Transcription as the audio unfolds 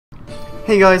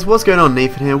Hey guys, what's going on?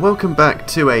 Nathan here. Welcome back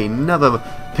to another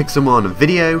Pixelmon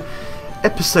video,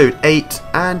 episode 8,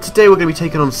 and today we're going to be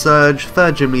taking on Surge,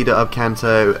 third gym leader of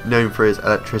Kanto, known for his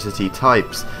electricity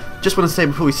types. Just want to say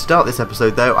before we start this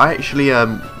episode though, I actually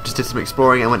just did some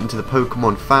exploring. I went into the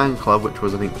Pokemon fan club, which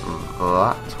was I think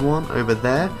that one over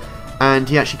there, and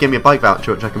he actually gave me a bike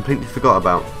voucher which I completely forgot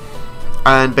about.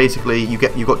 And basically you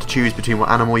got to choose between what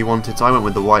animal you wanted, so I went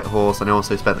with the white horse, and I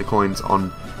also spent the coins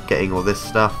on getting all this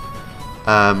stuff.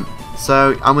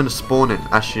 So I'm going to spawn it.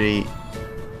 Actually,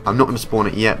 I'm not going to spawn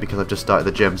it yet because I've just started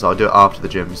the gym, so I'll do it after the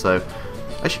gym. So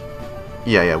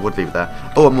yeah, would leave it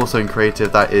there. Oh, I'm also in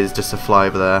creative. That is just a fly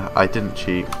over there. I didn't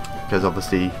cheat because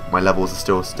obviously my levels have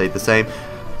still stayed the same,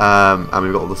 and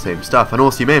we've got all the same stuff. And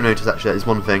also you may have noticed actually that is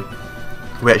one thing,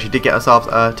 we actually did get ourselves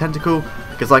a tentacle,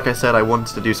 because like I said I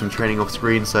wanted to do some training off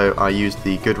screen, so I used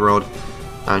the good rod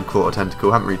and caught a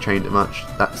tentacle. Haven't really trained it much.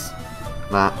 That's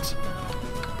that.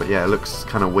 But yeah, it looks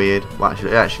kind of weird. Well,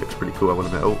 actually, it actually looks pretty cool, I will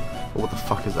admit. Oh, what the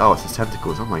fuck is... Oh, it's his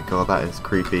tentacles. Oh my god, that is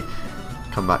creepy.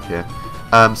 Come back here.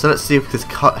 So let's see if this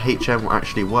cut HM will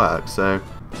actually work. So,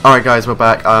 alright guys, we're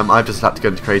back. I've just had to go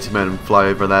into creative mode and fly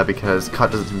over there because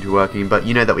cut doesn't seem to be working. But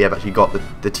you know that we have actually got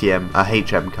the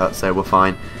HM cut, so we're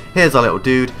fine. Here's our little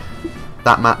dude.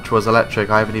 That match was electric.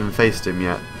 I haven't even faced him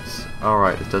yet.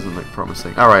 Alright, this doesn't look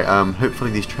promising. Alright, hopefully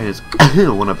these trainers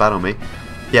want to battle me.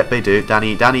 Yep, they do.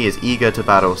 Danny is eager to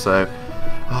battle, so...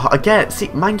 Oh, again, see,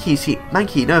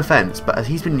 Mankey, no offense, but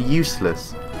he's been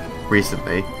useless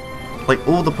recently. Like,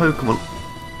 all the Pokemon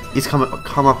he's come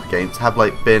up against have,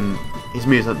 like, been... His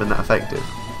moves haven't been that effective.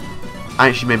 I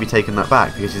actually may be taking that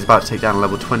back, because he's about to take down a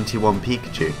level 21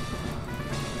 Pikachu.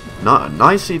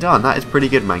 Nicely done. That is pretty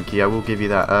good, Mankey, I will give you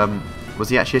that. Was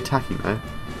he actually attacking, though?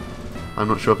 I'm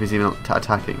not sure if he's even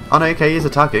attacking. Oh, no, okay, he is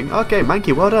attacking. Okay,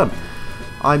 Mankey, well done.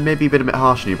 I may be been a bit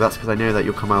harsh on you, but that's because I know that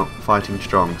you'll come out fighting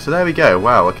strong. So there we go.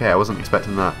 Wow, okay, I wasn't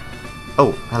expecting that.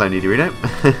 Oh, hello, Nidorino.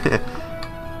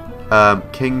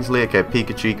 Kingsley, okay,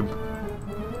 Pikachu.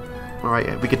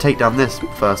 Alright, we could take down this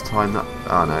first time. That.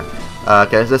 Oh, no.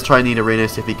 Okay, so let's try Nidorino,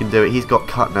 see if he can do it. He's got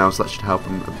cut now, so that should help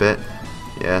him a bit.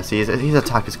 Yeah, see, his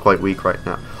attack is quite weak right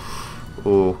now.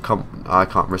 Oh, I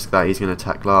can't risk that. He's going to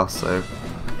attack last, so...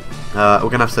 we're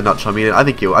going to have to send out Charmeleon. I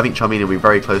think Charmeleon will be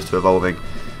very close to evolving.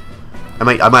 I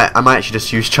might actually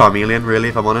just use Charmeleon, really,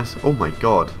 if I'm honest. Oh my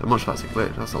god, I'm not sure that's a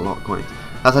glitch. That's a lot of coins.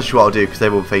 That's actually what I'll do, because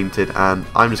they've all fainted, and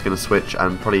I'm just going to switch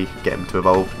and probably get him to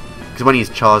evolve. Because when he's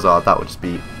Charizard, that would just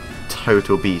be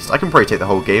total beast. I can probably take the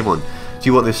whole game on.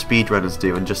 Do what those speedrunners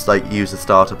do, and just like use the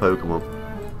starter Pokemon.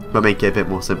 But make it a bit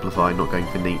more simplified, not going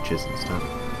for natures and stuff.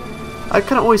 I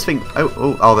kind of always think...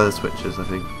 Oh, they're the switches, I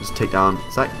think. Just take down...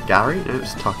 Is that Gary? No,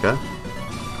 it's Tucker.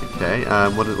 Okay,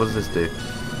 what does this do?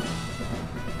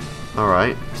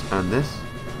 Alright, and this?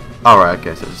 Alright,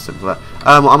 okay, so it's just simple that.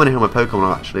 Well, I'm going to heal my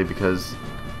Pokemon actually because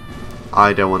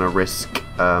I don't want to risk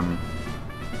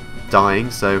dying,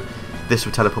 so this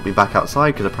will teleport me back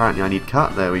outside because apparently I need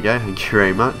cut. There we go, thank you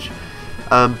very much.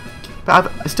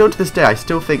 But still to this day, I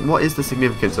still think, what is the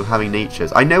significance of having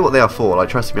natures? I know what they are for, like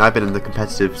trust me, I've been in the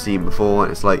competitive scene before,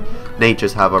 and it's like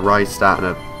natures have a rise stat and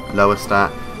a lower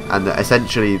stat, and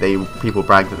essentially people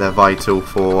brag that they're vital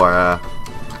for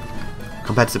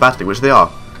competitive battling, which they are.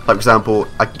 Like for example,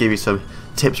 I can give you some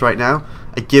tips right now.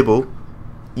 A Gibble,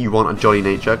 you want a Jolly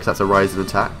Nature because that's a rise in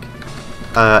attack.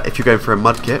 If you're going for a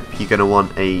Mudkip, you're going to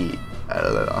want a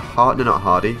not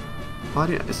Hardy.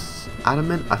 Hardy is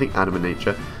Adamant? I think Adamant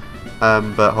Nature.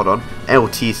 But hold on.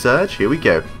 LT Surge, here we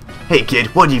go. Hey kid,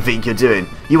 what do you think you're doing?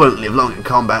 You won't live long in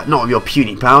combat, not with your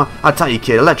puny power. I tell you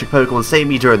kid, electric Pokemon saved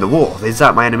me during the war. They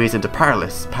zap my enemies into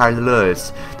paralysis,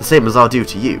 the same as I'll do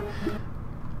to you.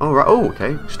 Alright, oh,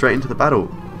 okay, straight into the battle.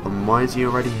 And why is he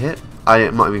already hit?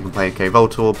 I'm not even playing. Okay,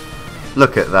 Voltorb,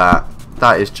 look at that.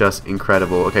 That is just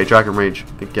incredible. Okay, Dragon Rage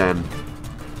again.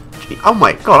 Gee, oh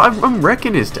my god, I'm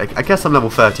wrecking his deck. I guess I'm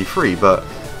level 33, but...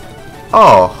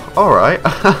 Oh, alright.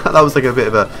 That was like a bit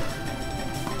of a...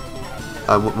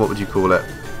 what would you call it?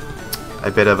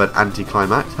 A bit of an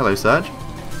anticlimax. Hello, Surge.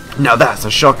 Now that's a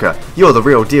shocker. You're the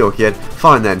real deal, kid.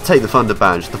 Fine then, take the Thunder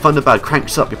Badge. The Thunder Badge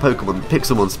cranks up your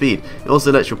Pixelmon speed. It also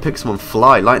lets your Pixelmon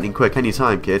fly lightning quick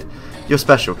anytime, kid. You're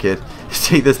special, kid.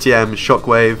 Take this TM,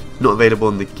 Shockwave, not available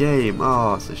in the game.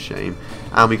 Oh, it's a shame.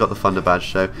 And we got the Thunder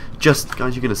Badge, so just,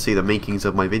 guys, you're going to see the makings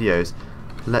of my videos.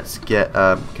 Let's get,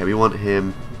 okay, we want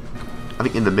him, I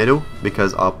think in the middle,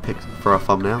 because I'll pick for our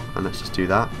thumbnail, and let's just do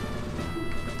that.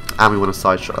 And we want to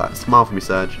side shot that. Smile for me,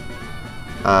 Surge.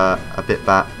 A bit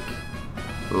back.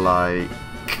 Like,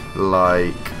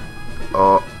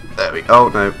 oh, there we go. Oh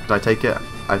no, did I take it?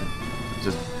 I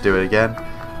just do it again.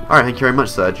 Alright, thank you very much,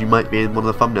 Serge. You might be in one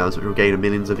of the thumbnails which will gain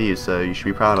millions of views, so you should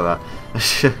be proud of that.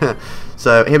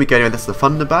 So here we go. Anyway, this is the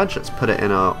Thunder badge. Let's put it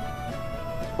in our...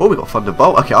 Oh, we got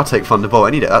Thunderbolt. Okay, I'll take Thunderbolt. I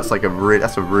need it. That's like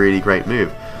that's a really great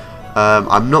move.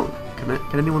 I'm not... Can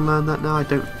anyone learn that now? I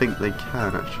don't think they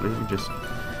can, actually. Let me just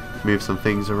move some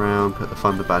things around, put the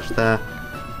Thunder badge there.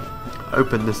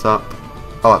 Open this up.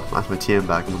 Oh, that's my TM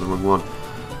bag. I'm on the wrong one.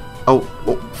 Oh.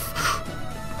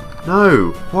 No!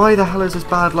 Why the hell is this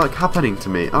bad luck happening to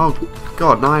me? Oh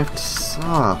god, now I have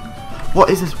to...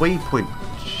 What is this waypoint?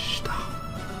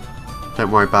 Don't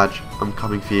worry, badge. I'm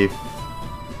coming for you.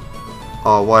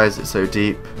 Oh, why is it so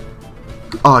deep?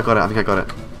 Oh, I got it. I think I got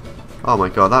it. Oh my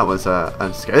god, that was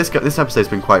this episode's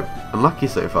been quite unlucky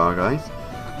so far, guys.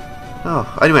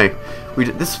 Oh, anyway,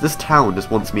 this town just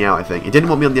wants me out, I think. It didn't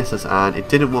want me on the SS and it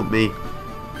didn't want me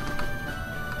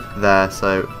there,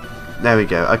 so... There we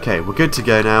go. Okay, we're good to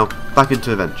go now. Back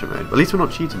into adventure mode. At least we're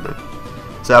not cheating though.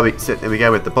 So there we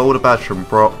go with the Boulder badge from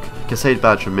Brock, Cascade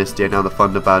badge from Misty, and now the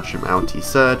Thunder badge from Outie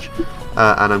Surge.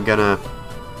 And I'm gonna...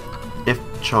 If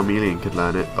Charmeleon could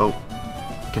learn it... Oh,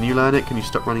 can you learn it? Can you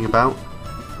stop running about?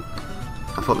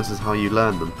 I thought this is how you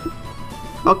learn them.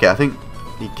 Okay, I think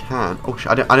he can. Oh,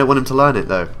 I don't want him to learn it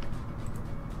though.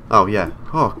 Oh yeah.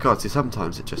 Oh god, see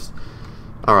sometimes it just...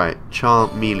 Alright,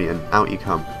 Charmeleon, out you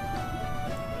come.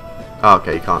 Oh,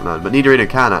 okay, you can't learn, but Nidorino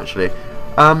can actually.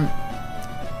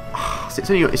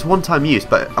 It's one-time use,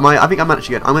 but I think I'm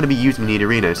going to be using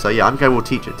Nidorino, so yeah, I'm going to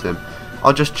teach it to him.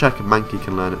 I'll just check if Mankey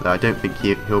can learn it though. I don't think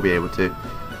he'll be able to.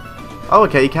 Oh,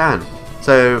 okay, he can.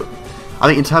 So I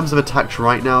think in terms of attacks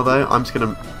right now though, I'm just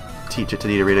going to teach it to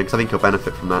Nidorino because I think he'll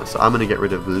benefit from that. So I'm going to get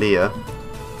rid of Leah.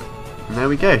 And there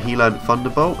we go. He learned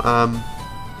Thunderbolt.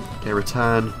 Okay,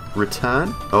 return.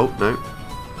 Oh no,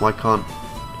 why can't?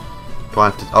 Do I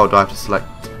have to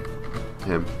select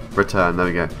him? Return, there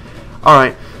we go.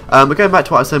 Alright, we're going back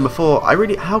to what I was saying before.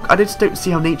 I just don't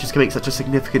see how natures can make such a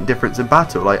significant difference in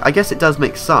battle. Like, I guess it does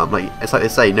make some. Like, it's like they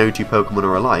say, no two Pokemon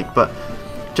are alike, but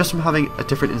just from having a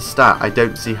different in stat, I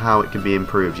don't see how it can be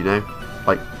improved, you know?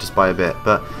 Like, just by a bit.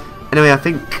 But, anyway, I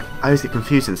think I always get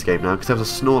confused in this game now, because there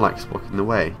was a Snorlax blocking the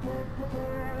way.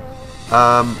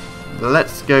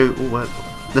 Let's go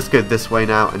this way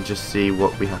now and just see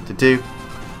what we have to do.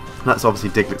 That's obviously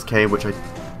Diglett's Cave, which I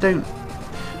don't...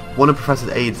 One of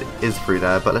Professor Aids is through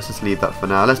there, but let's just leave that for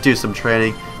now. Let's do some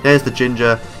training. There's the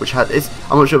Ginger, which I'm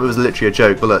not sure if it was literally a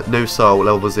joke, but look, no soul,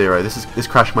 level 0. This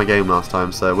crashed my game last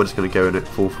time, so we're just going to go in at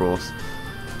full force.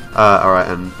 Alright,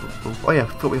 and... Oh yeah, I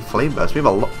thought we had Flame Burst. We have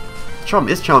a lot...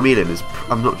 This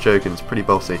Charmeleon I'm not joking, it's pretty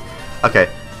bossy. Okay,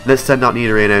 let's send out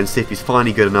Nidorino and see if he's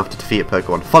finally good enough to defeat a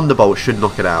Pokemon. Thunderbolt should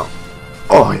knock it out.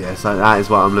 Oh yes, that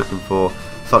is what I'm looking for.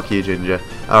 Fuck you, Ginger.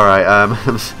 Alright,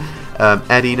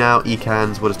 Eddie now,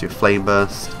 Ecans, we'll just do Flame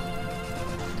Burst.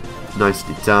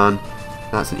 Nicely done.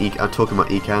 That's an I'm talking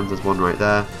about Ecans, there's one right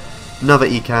there. Another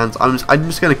Ecans. I'm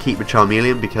just going to keep with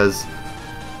Charmeleon because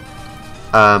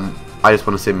I just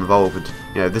want to see him evolve. And,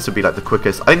 you know, this would be like the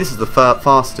quickest. I think this is the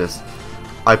fastest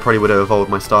I probably would have evolved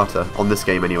my starter on this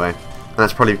game anyway. And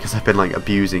that's probably because I've been like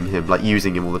abusing him, like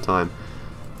using him all the time.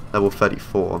 Level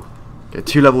 34. Okay,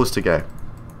 2 levels to go.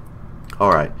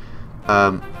 Alright,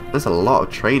 there's a lot of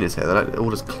trainers here. They're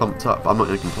all just clumped up. I'm not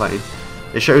going to complain.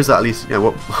 It shows that at least, you know,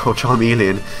 what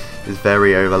Charmeleon is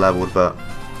very over leveled, but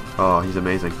oh, he's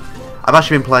amazing. I've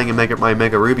actually been playing my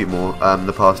Mega Ruby more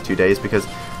the past 2 days because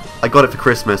I got it for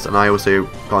Christmas and I also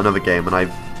got another game and I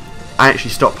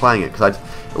actually stopped playing it because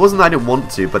it wasn't that I didn't want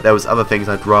to, but there was other things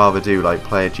I'd rather do, like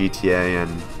play a GTA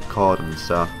and COD and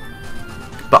stuff.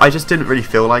 But I just didn't really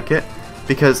feel like it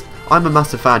because I'm a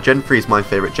massive fan. Gen 3 is my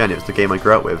favourite gen. It was the game I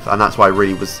grew up with, and that's why I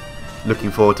really was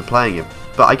looking forward to playing it.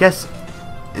 But I guess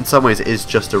in some ways it is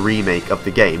just a remake of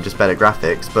the game, just better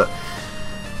graphics. But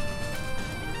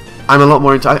I'm a lot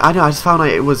more into... I know, I just found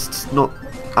like it was not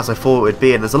as I thought it would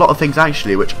be, and there's a lot of things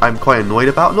actually which I'm quite annoyed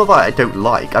about. Not that I don't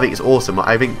like. I think it's awesome.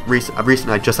 I think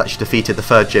recently I just actually defeated the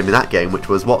 3rd gym in that game, which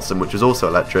was Watson, which was also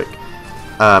electric.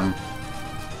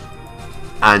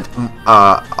 And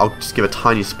I'll just give a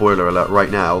tiny spoiler alert right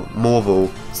now.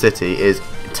 Morval City is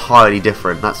entirely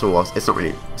different. That's all. It's not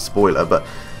really a spoiler, but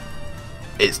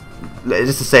it's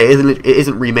just to say it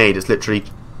isn't remade. It's literally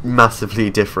massively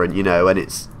different, you know. And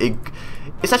it's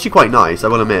actually quite nice, I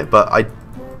will admit. But I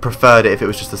preferred it if it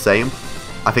was just the same.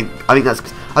 I think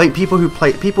people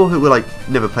who were like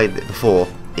never played it before,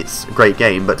 it's a great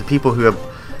game. But to people who have,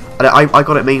 I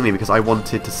got it mainly because I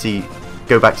wanted to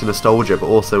go back to nostalgia, but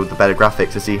also with the better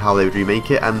graphics to see how they would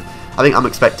remake it. And I think I'm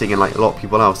expecting, and like a lot of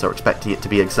people else are expecting it to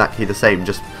be exactly the same,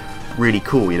 just really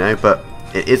cool, you know. But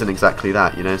it isn't exactly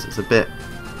that, you know. So it's a bit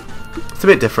It's a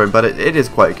bit different, but it is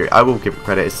quite good. I will give it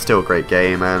credit. It's still a great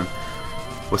game, and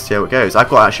we'll see how it goes. I've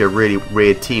got actually a really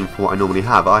weird team for what I normally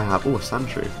have. I have... Oh, a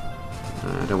Sandshrew.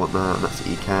 I don't want that. And that's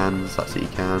Ecans. That's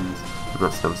Ecans. And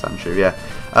that's another Sandshrew, yeah.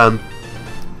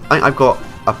 I've got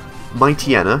a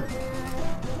Mightyena.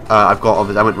 I've got...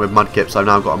 Obviously, I went with Mudkip, so I've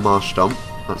now got a Marshtomp.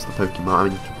 That's the Pokemon. I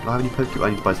mean, do I have any Pokemon? I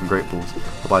need to buy some Great Balls.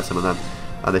 I'll buy some of them.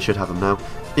 They should have them now.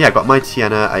 Yeah, I've got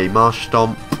Mightyena, a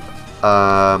Marshtomp.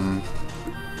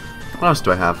 What else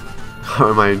do I have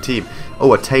on my own team?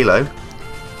 Oh, a Tailo.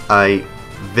 A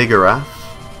Vigoroth,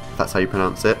 if that's how you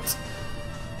pronounce it.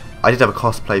 I did have a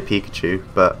cosplay Pikachu,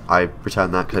 but I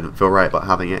returned that because I didn't feel right about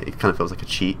having it. It kind of feels like a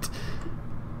cheat.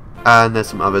 And there's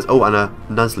some others. Oh, and a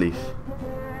Nuzleaf.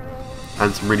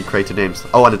 And some really creative names.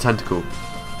 Oh, and a Tentacle.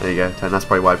 There you go, 10. That's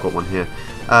probably why I've got one here.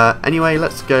 Anyway,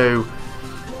 let's go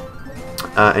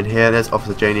in here. There's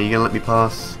Officer Janie. You're going to let me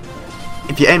pass?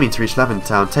 If you're aiming to reach Lavender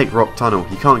Town, take Rock Tunnel.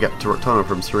 You can't get to Rock Tunnel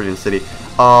from Cerulean City.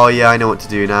 Oh, yeah, I know what to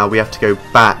do now. We have to go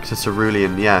back to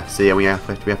Cerulean. Yeah, see, we have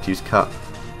to use Cut.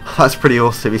 That's pretty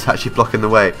awesome. He's actually blocking the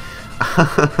way.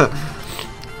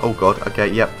 Oh, God. Okay,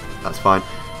 yep, that's fine.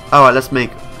 Alright, let's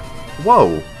make...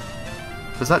 Whoa!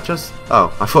 Was that just...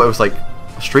 Oh, I thought it was like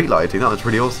a street lighting. That was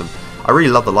really awesome. I really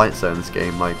love the lights though in this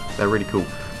game. Like, they're really cool.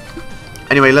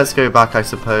 Anyway, let's go back, I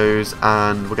suppose,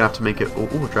 and we're going to have to make it...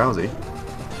 Oh, Drowsy.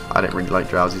 I don't really like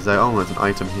Drowsies though. Oh, there's an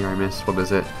item here I missed. What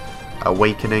is it?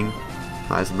 Awakening.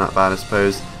 That isn't that bad, I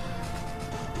suppose.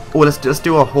 Oh, let's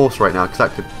do our horse right now,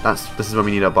 because this is when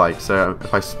we need our bike. So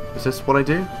if is this what I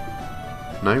do?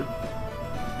 No.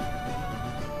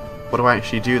 What do I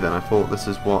actually do then? I thought this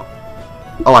is what...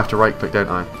 Oh, I have to right click, don't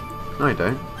I? No, I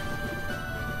don't.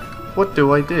 What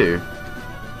do I do?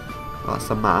 Well, that's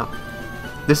a map.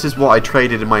 This is what I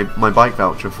traded in my bike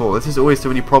voucher for. This is always so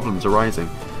many problems arising.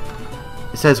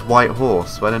 It says white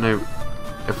horse, so I don't know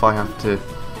if I have to...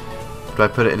 Do I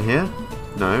put it in here?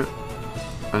 No.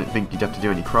 I don't think you'd have to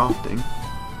do any crafting.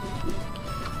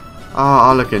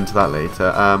 I'll look into that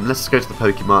later. Let's just go to the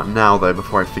Pokemon now, though,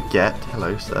 before I forget.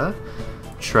 Hello, sir.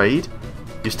 Trade.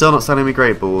 You're still not selling me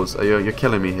Great Balls. You're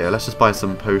killing me here. Let's just buy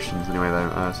some potions anyway,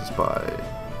 though. Let's just buy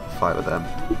 5 of them.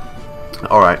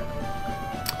 Alright.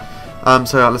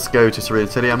 So let's go to Cerulean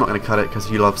City. I'm not going to cut it because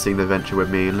you love seeing the adventure with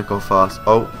me. And look how fast.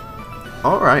 Oh.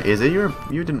 Alright, Izzy. You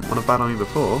didn't want to battle me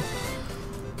before.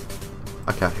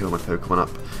 Okay, I'll heal my Pokemon up.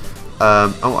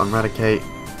 Oh, Eradicate.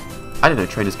 I didn't know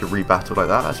trainers could re-battle like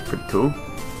that. That's pretty cool.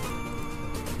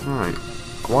 Alright.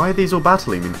 Why are these all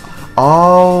battling me?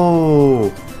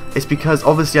 Oh! It's because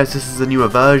obviously as this is a newer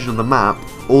version of the map,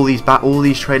 all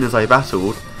these trainers I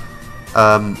battled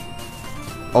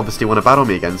obviously want to battle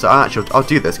me again. So I'll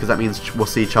do this because that means we'll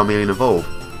see Charmeleon evolve,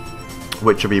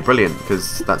 which will be brilliant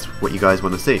because that's what you guys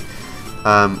want to see.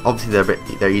 Obviously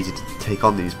they're easy to take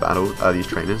on these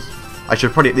trainers. I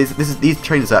should probably these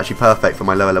trainers are actually perfect for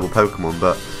my lower level Pokemon,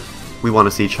 but we want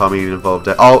to see Charmeleon evolved.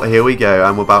 Oh, here we go,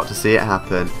 and we're about to see it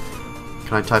happen.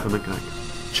 Can I type in the...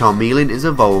 Charmeleon is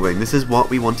evolving. This is what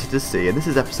we wanted to see, and this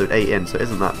is episode 8 in, so it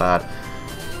isn't that bad.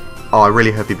 Oh, I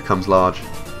really hope he becomes large.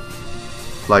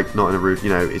 Like, not in a rude, you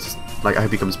know, it's just, like, I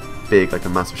hope he becomes big, like a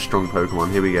massive, strong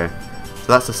Pokemon. Here we go. So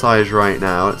that's the size right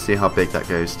now. Let's see how big that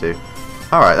goes to.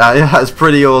 Alright, that's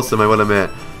pretty awesome, I will admit.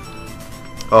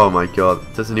 Oh my god.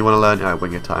 Doesn't he want to learn?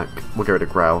 Wing attack. We'll go to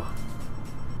Growl.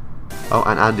 Oh,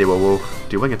 and Andy will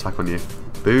do wing attack on you.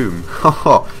 Boom.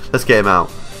 Let's get him out.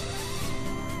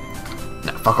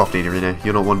 No, fuck off, Nidorino.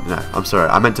 You're not one. No, I'm sorry.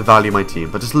 I meant to value my team,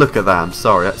 but just look at that. I'm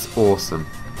sorry. That's awesome.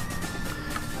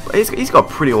 But he's got a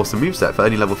pretty awesome moveset for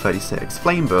only level 36.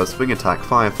 Flame Burst, Wing Attack,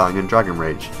 Fire Fang, and Dragon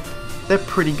Rage. They're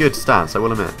pretty good stats, I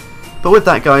will admit. But with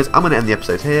that, guys, I'm going to end the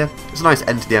episode here. It's a nice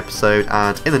end to the episode,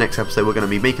 and in the next episode, we're going to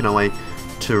be making our way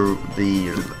to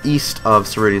the east of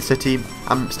Cerulean City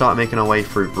and start making our way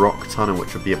through Rock Tunnel,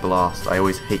 which would be a blast. I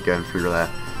always hate going through there.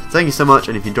 So thank you so much,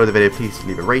 and if you enjoyed the video, please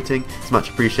leave a rating. It's much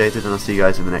appreciated, and I'll see you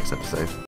guys in the next episode.